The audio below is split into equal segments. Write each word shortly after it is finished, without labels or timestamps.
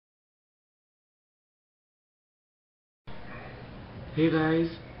Hey guys,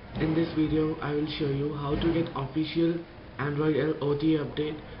 in this video I will show you how to get official Android L OTA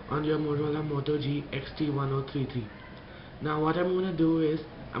update on your Motorola Moto G xt1033. Now what I'm gonna do is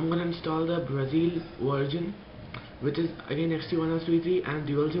I'm gonna install the Brazil version, which is again xt1033, and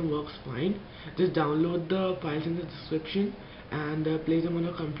dual SIM works fine. Just download the files in the description and place them on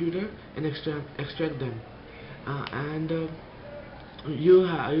your computer and extract them. And you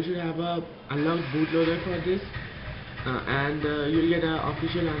should have a unlocked bootloader for this, and you'll get an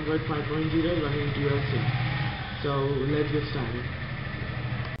official Android 5.0 running dual SIM. So let's get started.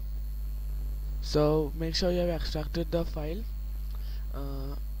 So make sure you have extracted the file.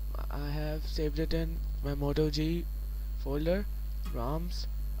 uh, I have saved it in my Moto G folder, ROMs,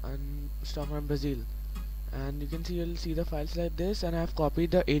 and Stockholm, Brazil. And you can see, you'll see the files like this, and I have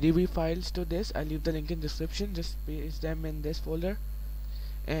copied the ADB files to this. I'll leave the link in description. Just paste them in this folder,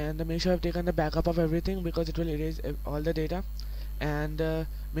 and make sure I've taken the backup of everything because it will erase all the data. And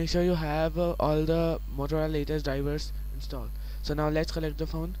make sure you have all the Motorola latest drivers installed. So now let's connect the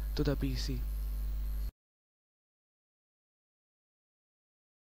phone to the PC.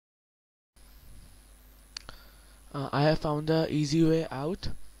 I have found the easy way out.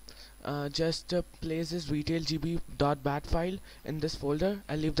 Just place this retail.gb.bat file in this folder.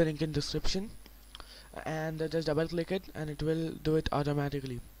 I'll leave the link in description, and just double click it and it will do it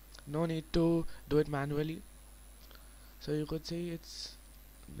automatically. No need to do it manually. So you could see it's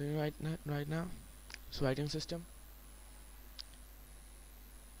doing right now. It's writing system.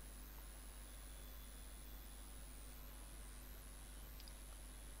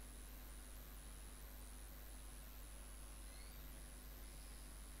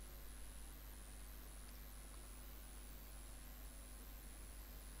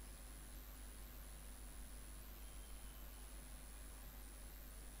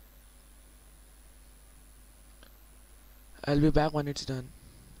 I'll be back when it's done.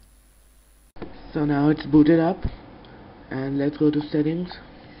 So now it's booted up, and let's go to settings,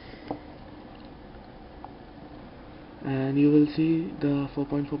 and you will see the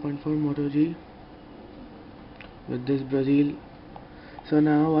 4.4.4 Moto G with this Brazil. So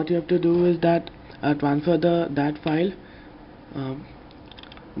now what you have to do is that transfer that file,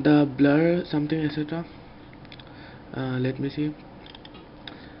 the blur something etc. Let me see.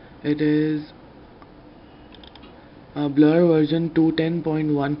 It is blur version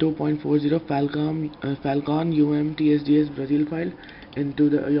 210.12.40 Falcon TSDS Brazil file into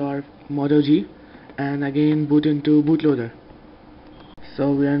your Moto G, and again boot into bootloader.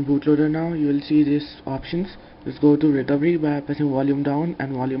 So we are in bootloader now. You will see these options. Just go to recovery by pressing volume down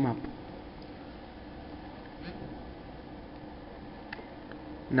and volume up.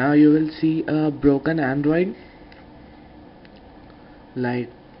 Now you will see a broken Android like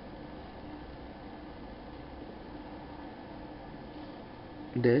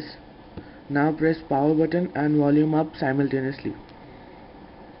this. Now press power button and volume up simultaneously.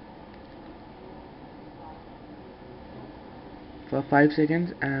 For 5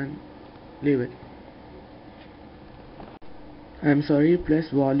 seconds and leave it. I'm sorry, press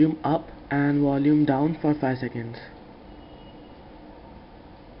volume up and volume down for 5 seconds.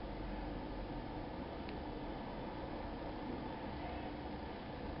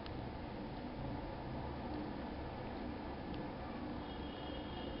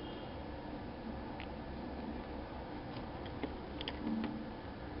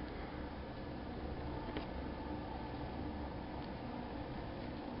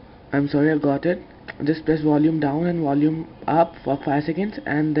 I'm sorry, I got it. Just press volume down and volume up for 5 seconds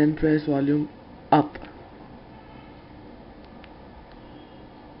and then press volume up.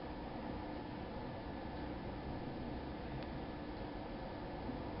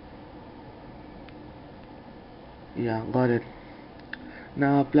 Yeah, got it.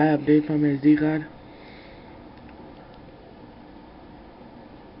 Now apply update from SD card.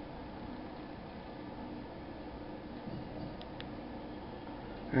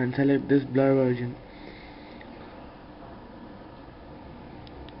 And select this blur version.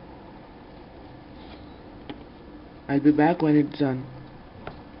 I'll be back when it's done.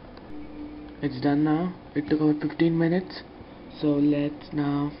 It's done now. It took about 15 minutes. So let's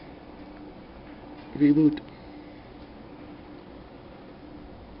now reboot.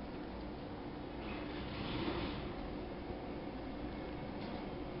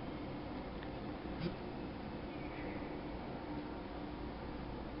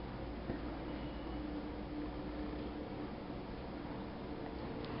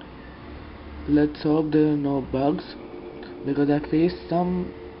 Let's hope there are no bugs, because I faced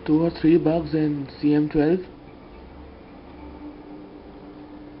some 2 or 3 bugs in CM12.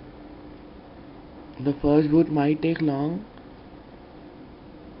 The first boot might take long,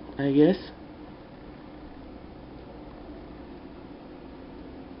 I guess.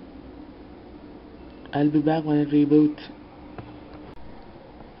 I'll be back when it reboots.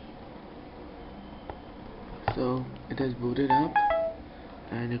 So it has booted up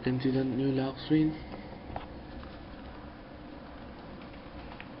and you can see the new lock screen.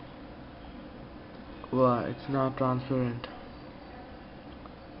 Wow, it's not transparent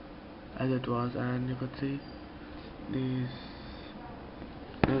as it was, and you could see these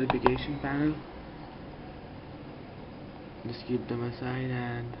notification panel. Just keep them aside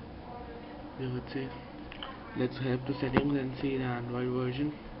and you could see. Let's head to settings and see the Android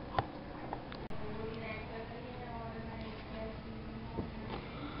version.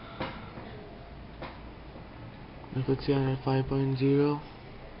 You could see I'm at 5.0.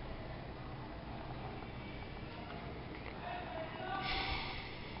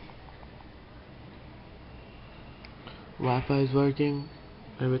 Wi-Fi is working,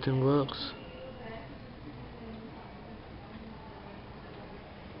 everything works.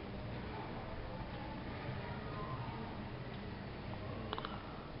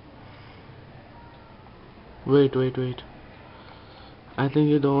 Wait. I think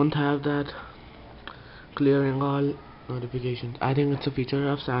you don't have that clearing all notifications. I think it's a feature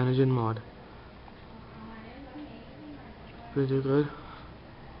of CyanogenMod. Pretty good.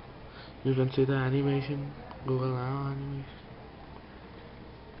 You can see the animation, Google Now animation.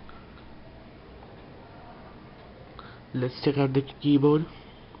 Let's check out the keyboard.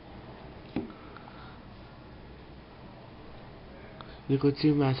 You could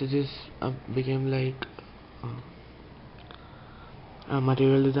see messages became like a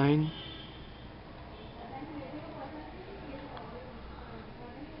material design.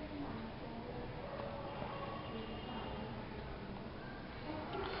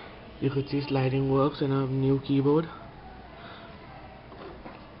 You could see sliding works in a new keyboard.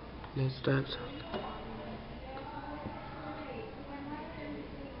 Let's type.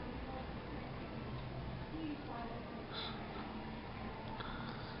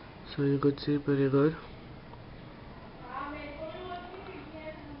 So you could see pretty good.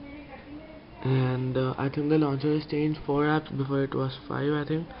 And I think the launcher has changed 4 apps. Before it was 5, I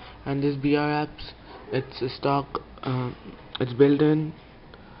think. And this BR apps, it's a stock, it's built in.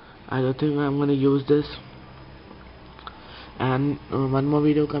 I don't think I'm gonna use this. And one more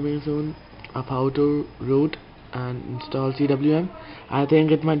video coming soon of how to root and install CWM. I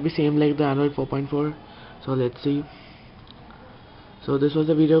think it might be same like the Android 4.4. So let's see. So this was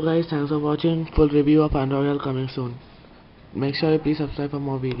the video, guys. Thanks for watching. Full review of Android coming soon. Make sure you please subscribe for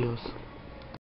more videos.